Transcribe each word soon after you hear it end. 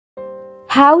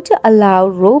How to allow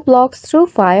Roblox through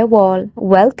Firewall.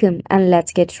 Welcome and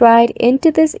let's get right into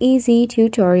this easy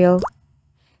tutorial.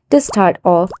 To start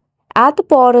off, at the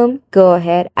bottom, go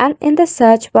ahead and in the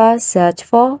search bar search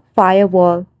for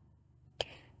Firewall.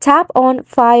 Tap on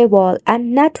Firewall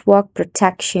and Network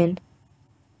Protection.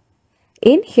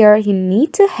 In here, you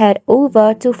need to head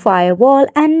over to Firewall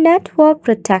and Network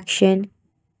Protection.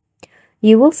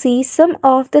 You will see some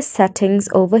of the settings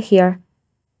over here.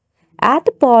 At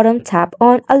the bottom, tap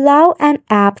on Allow an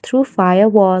app through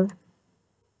Firewall.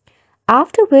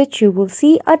 After which you will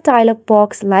see a dialog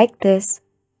box like this.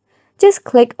 Just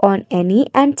click on any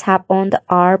and tap on the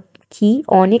R key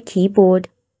on your keyboard.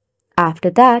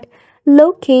 After that,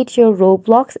 locate your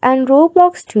Roblox and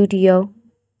Roblox Studio.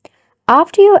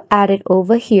 After you add it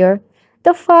over here,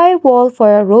 the firewall for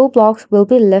your Roblox will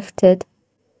be lifted.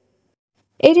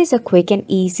 It is a quick and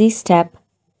easy step.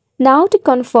 Now to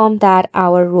confirm that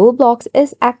our Roblox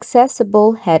is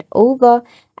accessible, head over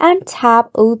and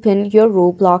tap open your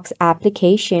Roblox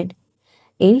application.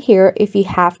 In here, if you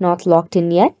have not logged in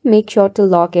yet, make sure to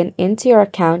log in into your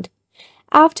account.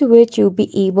 After which you'll be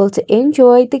able to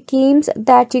enjoy the games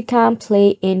that you can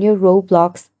play in your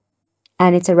Roblox.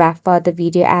 And it's a wrap for the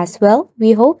video as well.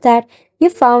 We hope that you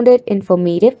found it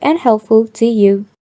informative and helpful to you.